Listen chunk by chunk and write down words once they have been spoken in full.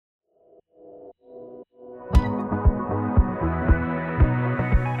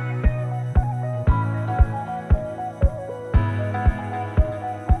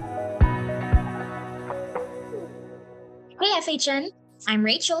FHN. I'm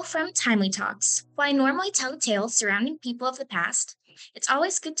Rachel from Timely Talks. While I normally tell tales surrounding people of the past, it's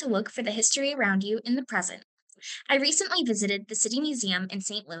always good to look for the history around you in the present. I recently visited the City Museum in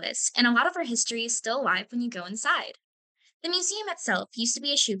St. Louis, and a lot of our history is still alive when you go inside. The museum itself used to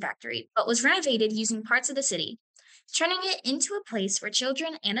be a shoe factory, but was renovated using parts of the city, turning it into a place where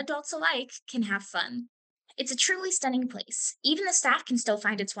children and adults alike can have fun. It's a truly stunning place. Even the staff can still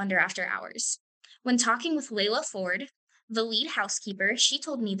find its wonder after hours. When talking with Layla Ford, the lead housekeeper, she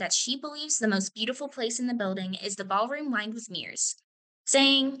told me that she believes the most beautiful place in the building is the ballroom lined with mirrors,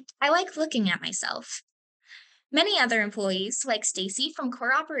 saying, I like looking at myself. Many other employees, like Stacy from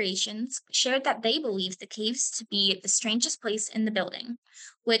Core Operations, shared that they believe the caves to be the strangest place in the building,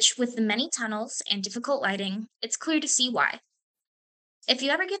 which, with the many tunnels and difficult lighting, it's clear to see why. If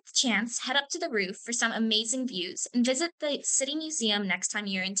you ever get the chance, head up to the roof for some amazing views and visit the City Museum next time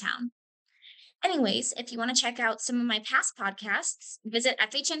you're in town. Anyways, if you want to check out some of my past podcasts, visit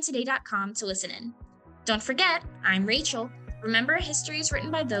fhntoday.com to listen in. Don't forget, I'm Rachel. Remember, history is written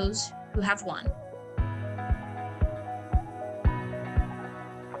by those who have won.